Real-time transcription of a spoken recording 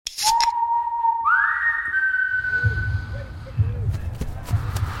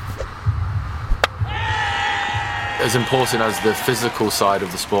As important as the physical side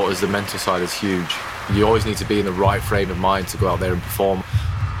of the sport as the mental side is huge. You always need to be in the right frame of mind to go out there and perform.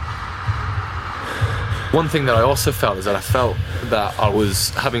 One thing that I also felt is that I felt that I was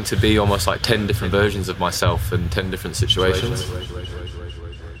having to be almost like 10 different versions of myself in 10 different situations.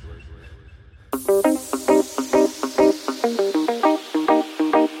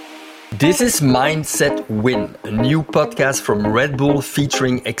 This is Mindset Win, a new podcast from Red Bull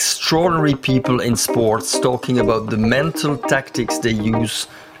featuring extraordinary people in sports talking about the mental tactics they use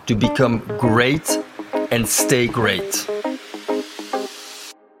to become great and stay great.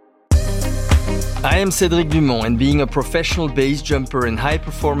 I am Cédric Dumont, and being a professional base jumper and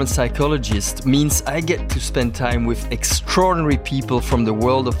high-performance psychologist means I get to spend time with extraordinary people from the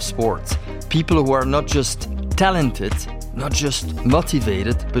world of sports. People who are not just talented, not just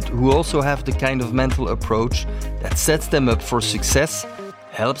motivated, but who also have the kind of mental approach that sets them up for success,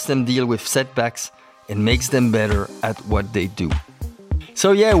 helps them deal with setbacks, and makes them better at what they do.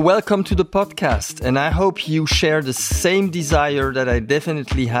 So welcome to the podcast, and I hope you share the same desire that I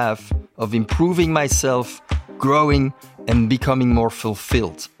definitely have of improving myself, growing, and becoming more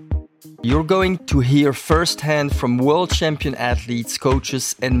fulfilled. You're going to hear firsthand from world champion athletes,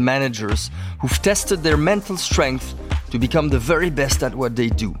 coaches, and managers who've tested their mental strength to become the very best at what they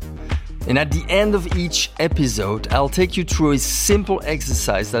do. And at the end of each episode, I'll take you through a simple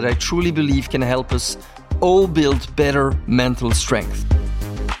exercise that I truly believe can help us all build better mental strength.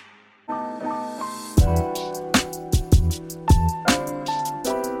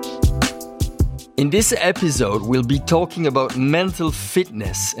 In this episode, we'll be talking about mental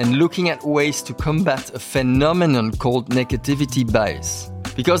fitness and looking at ways to combat a phenomenon called negativity bias.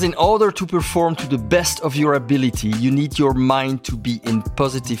 Because in order to perform to the best of your ability, you need your mind to be in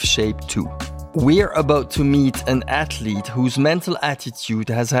positive shape too. We're about to meet an athlete whose mental attitude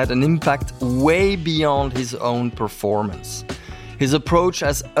has had an impact way beyond his own performance. His approach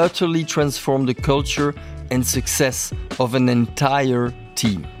has utterly transformed the culture and success of an entire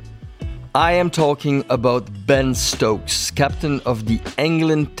team. I am talking about Ben Stokes, captain of the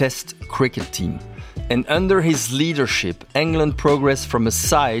England Test cricket team. And under his leadership, England progressed from a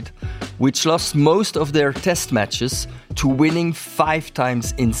side which lost most of their test matches to winning 5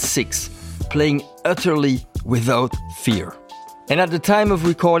 times in 6, playing utterly without fear. And at the time of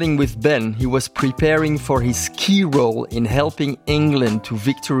recording with Ben, he was preparing for his key role in helping England to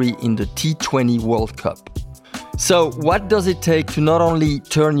victory in the T20 World Cup. So, what does it take to not only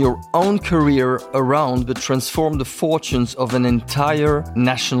turn your own career around, but transform the fortunes of an entire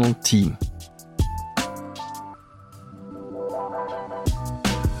national team?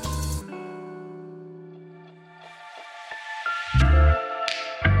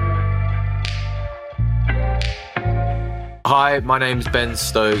 Hi, my name's Ben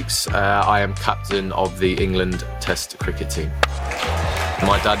Stokes. I am captain of the England Test cricket team.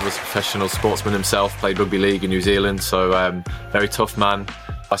 My dad was a professional sportsman himself, played rugby league in New Zealand, so very tough man.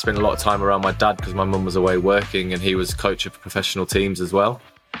 I spent a lot of time around my dad because my mum was away working and he was coach of professional teams as well.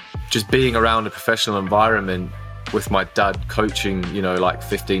 Just being around a professional environment with my dad coaching, like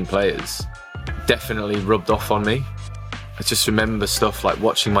 15 players, definitely rubbed off on me. I just remember stuff like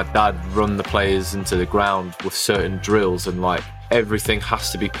watching my dad run the players into the ground with certain drills and like everything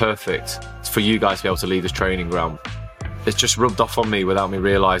has to be perfect for you guys to be able to leave this training ground. It's just rubbed off on me without me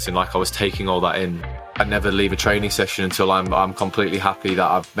realising like I was taking all that in. I never leave a training session until I'm completely happy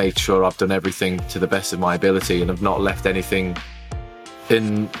that I've made sure I've done everything to the best of my ability and I've not left anything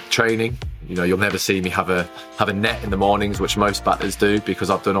in training. You'll never see me have a net in the mornings, which most batters do, because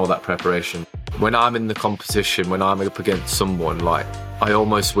I've done all that preparation. When I'm in the competition, when I'm up against someone, I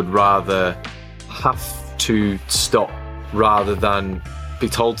almost would rather have to stop rather than be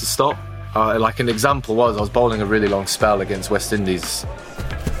told to stop. Like an example was, I was bowling a really long spell against West Indies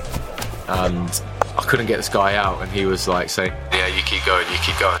and I couldn't get this guy out and he was like saying, yeah, you keep going.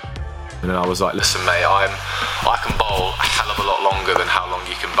 And then I was like, listen mate, I can bowl a hell of a lot longer than how long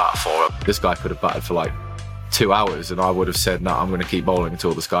you can bat for. This guy could have batted for like 2 hours and I would have said, no, I'm going to keep bowling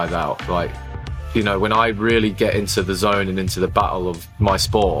until this guy's out. When I really get into the zone and into the battle of my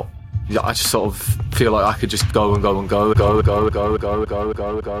sport, I just sort of feel like I could just go.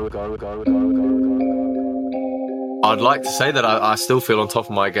 I'd like to say that I still feel on top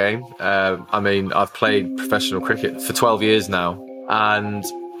of my game. I've played professional cricket for 12 years now, and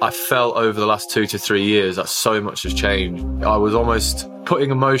I felt over the last 2 to 3 years that so much has changed. I was almost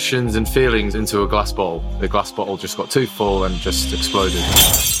putting emotions and feelings into a glass bottle. The glass bottle just got too full and just exploded.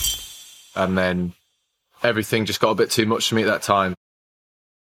 And then everything just got a bit too much for me at that time.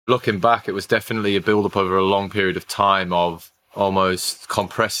 Looking back, it was definitely a build-up over a long period of time of almost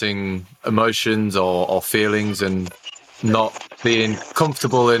compressing emotions or feelings and not being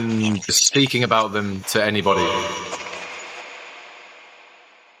comfortable in speaking about them to anybody.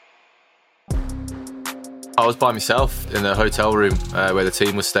 I was by myself in a hotel room where the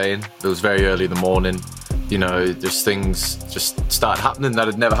team was staying. It was very early in the morning. You know, just things just started happening that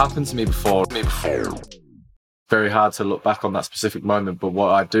had never happened to me before. Very hard to look back on that specific moment, but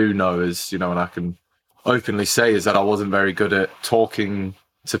what I do know is, you know, and I can openly say, is that I wasn't very good at talking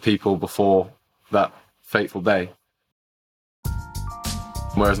to people before that fateful day.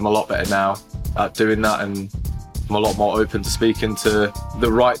 Whereas I'm a lot better now at doing that, and I'm a lot more open to speaking to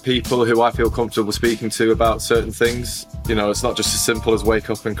the right people who I feel comfortable speaking to about certain things. You know, it's not just as simple as wake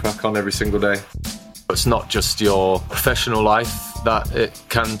up and crack on every single day. It's not just your professional life that it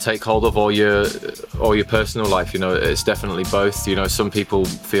can take hold of, or your personal life. You know, it's definitely both. You know, some people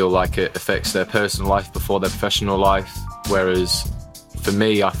feel like it affects their personal life before their professional life, whereas for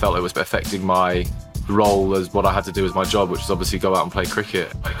me, I felt it was affecting my role as what I had to do as my job, which is obviously go out and play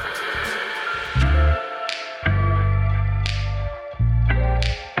cricket.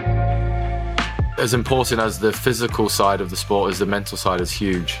 As important as the physical side of the sport is, the mental side is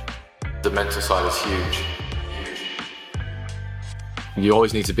huge. The mental side is huge. You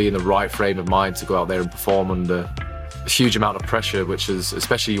always need to be in the right frame of mind to go out there and perform under a huge amount of pressure, which is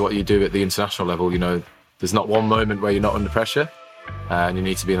especially what you do at the international level. You know, there's not one moment where you're not under pressure, and you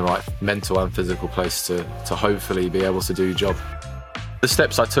need to be in the right mental and physical place to hopefully be able to do your job. The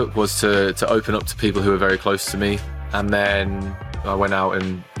steps I took was to open up to people who were very close to me, and then I went out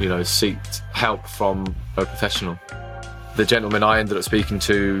and, you know, sought help from a professional. The gentleman I ended up speaking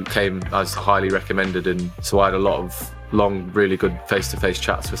to came as highly recommended, and so I had a lot of long, really good face-to-face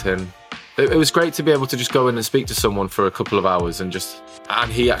chats with him. It was great to be able to just go in and speak to someone for a couple of hours and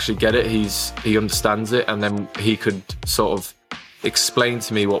he actually get it, he understands it, and then he could sort of explain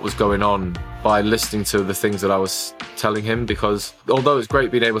to me what was going on by listening to the things that I was telling him. Because although it's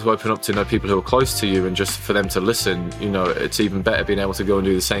great being able to open up to, you know, people who are close to you and just for them to listen, you know, it's even better being able to go and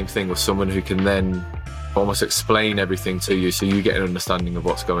do the same thing with someone who can then almost explain everything to you, so you get an understanding of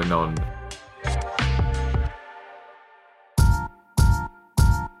what's going on.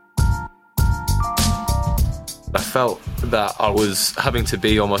 I felt that I was having to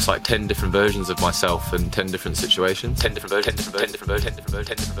be almost like 10 different versions of myself in 10 different situations. 10 different versions.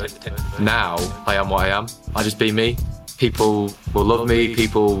 Now I am what I am. I just be me. People will love me,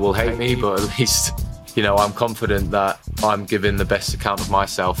 people will hate me, but at least, you know, I'm confident that I'm giving the best account of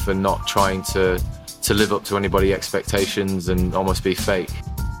myself and not trying to live up to anybody's expectations and almost be fake.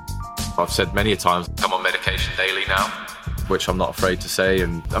 I've said many a times, I'm on medication daily now, which I'm not afraid to say.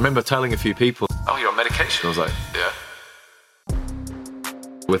 And I remember telling a few people, oh, you're on medication? I was like, yeah.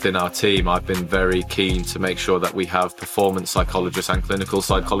 Within our team, I've been very keen to make sure that we have performance psychologists and clinical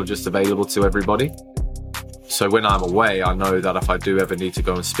psychologists available to everybody. So when I'm away, I know that if I do ever need to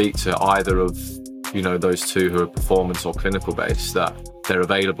go and speak to either of, you know, those two who are performance or clinical based, that they're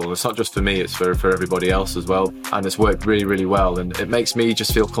available. And it's not just for me, it's for everybody else as well. And it's worked really, really well. And it makes me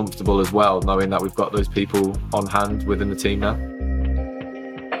just feel comfortable as well, knowing that we've got those people on hand within the team now.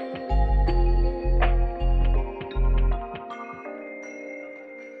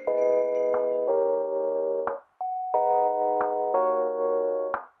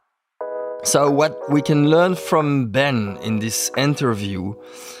 So what we can learn from Ben in this interview,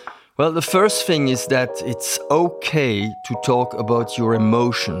 well, the first thing is that it's okay to talk about your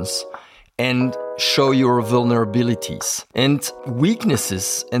emotions and show your vulnerabilities. And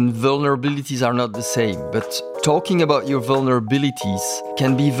weaknesses and vulnerabilities are not the same, but talking about your vulnerabilities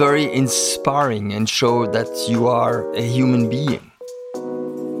can be very inspiring and show that you are a human being.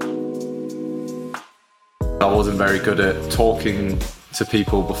 I wasn't very good at talking to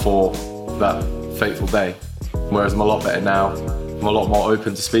people before that fateful day, whereas I'm a lot better now. I'm a lot more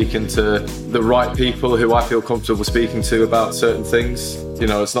open to speaking to the right people who I feel comfortable speaking to about certain things. You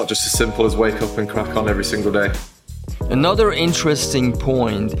know, it's not just as simple as wake up and crack on every single day. Another interesting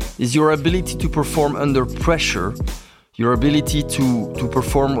point is your ability to perform under pressure, your ability to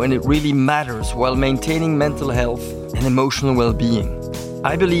perform when it really matters while maintaining mental health and emotional well-being.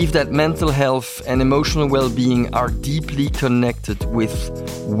 I believe that mental health and emotional well-being are deeply connected with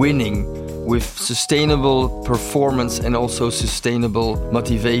winning, with sustainable performance and also sustainable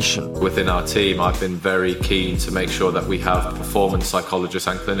motivation. Within our team, I've been very keen to make sure that we have performance psychologists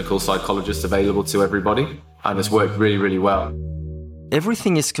and clinical psychologists available to everybody, and it's worked really, really well.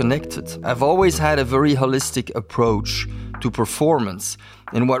 Everything is connected. I've always had a very holistic approach to performance,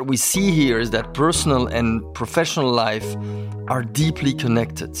 and what we see here is that personal and professional life are deeply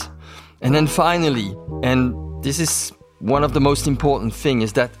connected. And then finally, and this is one of the most important things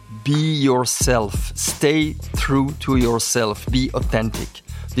is that be yourself. Stay true to yourself. Be authentic.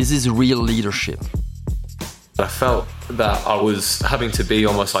 This is real leadership. I felt that I was having to be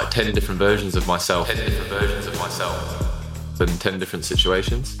almost like 10 different versions of myself. 10 different versions of myself. In 10 different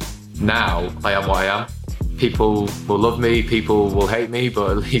situations. Now, I am what I am. People will love me, people will hate me,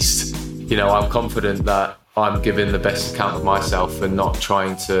 but at least, I'm confident that I'm giving the best account of myself and not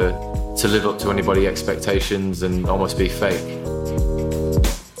trying to live up to anybody's expectations and almost be fake.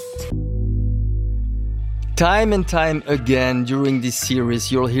 Time and time again during this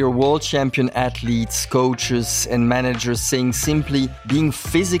series, you'll hear world champion athletes, coaches and managers saying simply being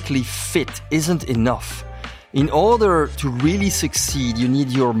physically fit isn't enough. In order to really succeed, you need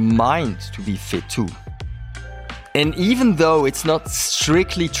your mind to be fit too. And even though it's not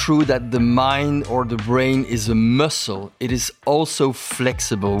strictly true that the mind or the brain is a muscle, it is also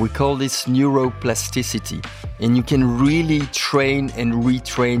flexible. We call this neuroplasticity. And you can really train and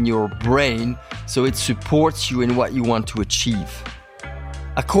retrain your brain so it supports you in what you want to achieve.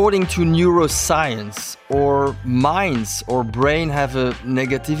 According to neuroscience, our minds or brain have a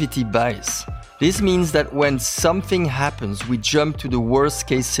negativity bias. This means that when something happens, we jump to the worst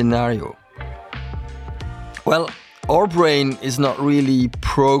case scenario. Well, our brain is not really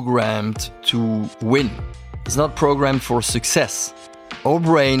programmed to win. It's not programmed for success. Our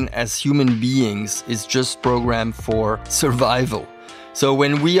brain as human beings is just programmed for survival. So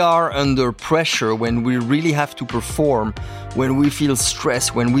when we are under pressure, when we really have to perform, when we feel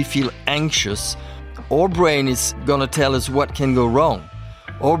stressed, when we feel anxious, our brain is gonna tell us what can go wrong.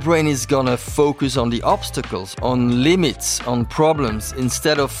 Our brain is gonna focus on the obstacles, on limits, on problems,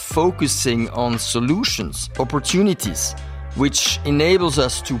 instead of focusing on solutions, opportunities, which enables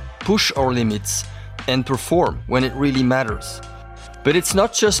us to push our limits and perform when it really matters. But it's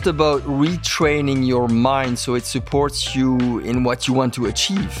not just about retraining your mind so it supports you in what you want to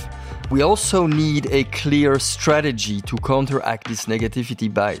achieve. We also need a clear strategy to counteract this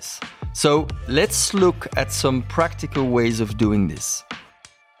negativity bias. So let's look at some practical ways of doing this.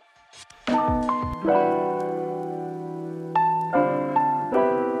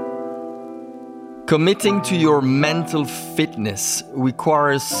 Committing to your mental fitness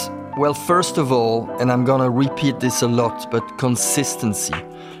requires, first of all, and I'm gonna repeat this a lot, but consistency.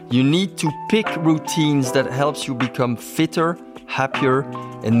 You need to pick routines that helps you become fitter, happier,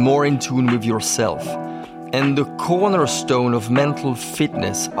 and more in tune with yourself. And the cornerstone of mental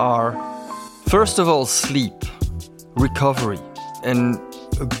fitness are, first of all, sleep, recovery, and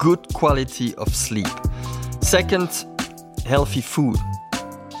a good quality of sleep. Second, healthy food.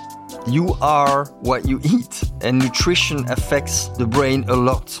 You are what you eat, and nutrition affects the brain a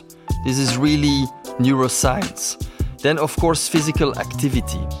lot. This is really neuroscience. Then, of course, physical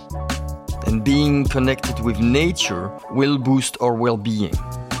activity. And being connected with nature will boost our well-being.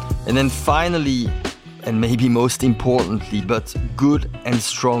 And then finally, and maybe most importantly, but good and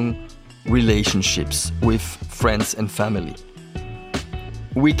strong relationships with friends and family.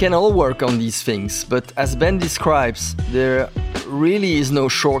 We can all work on these things, but as Ben describes, there really is no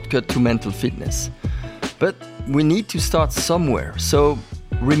shortcut to mental fitness. But we need to start somewhere. So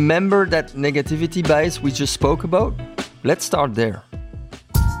remember that negativity bias we just spoke about? Let's start there.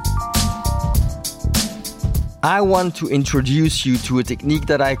 I want to introduce you to a technique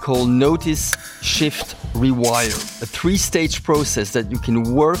that I call Notice, Shift, Rewire, a 3-stage process that you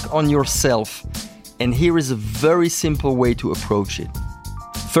can work on yourself. And here is a very simple way to approach it.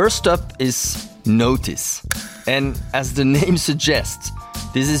 First up is notice. And as the name suggests,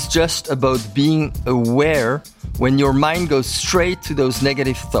 this is just about being aware when your mind goes straight to those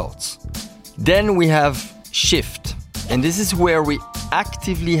negative thoughts. Then we have shift. And this is where we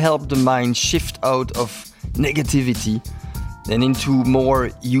actively help the mind shift out of negativity and into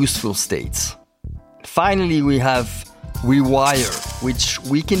more useful states. Finally, we have rewire, which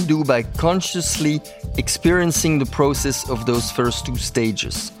we can do by consciously experiencing the process of those first 2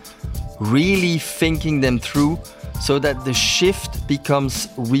 stages, really thinking them through so that the shift becomes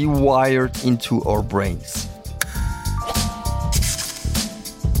rewired into our brains.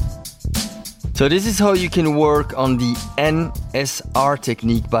 So this is how you can work on the NSR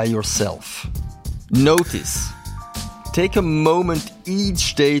technique by yourself. Notice. Take a moment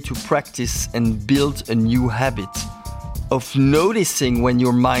each day to practice and build a new habit of noticing when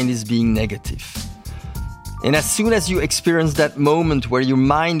your mind is being negative. And as soon as you experience that moment where your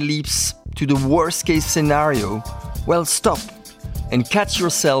mind leaps to the worst case scenario, stop and catch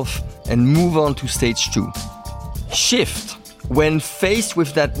yourself and move on to stage 2. Shift. When faced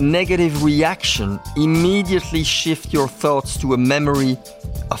with that negative reaction, immediately shift your thoughts to a memory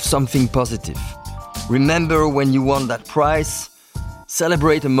of something positive. Remember when you won that prize.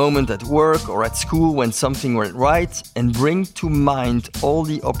 Celebrate a moment at work or at school when something went right, and bring to mind all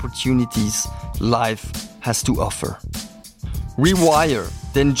the opportunities life has to offer. Rewire,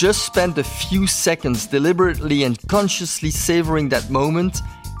 then just spend a few seconds deliberately and consciously savoring that moment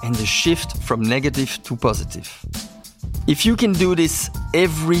and the shift from negative to positive. If you can do this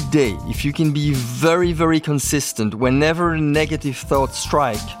every day, if you can be very, very consistent whenever negative thoughts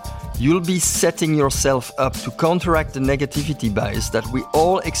strike, you'll be setting yourself up to counteract the negativity bias that we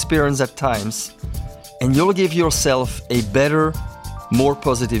all experience at times, and you'll give yourself a better, more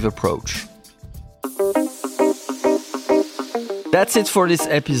positive approach. That's it for this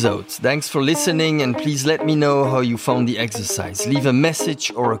episode. Thanks for listening, and please let me know how you found the exercise. Leave a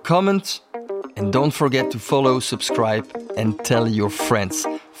message or a comment, and don't forget to follow, subscribe, and tell your friends.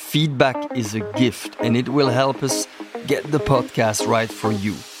 Feedback is a gift, and it will help us get the podcast right for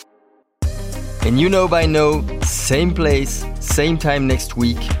you. And you know by now, same place, same time next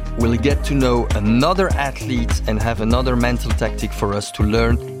week, we'll get to know another athlete and have another mental tactic for us to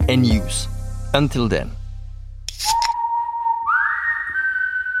learn and use. Until then.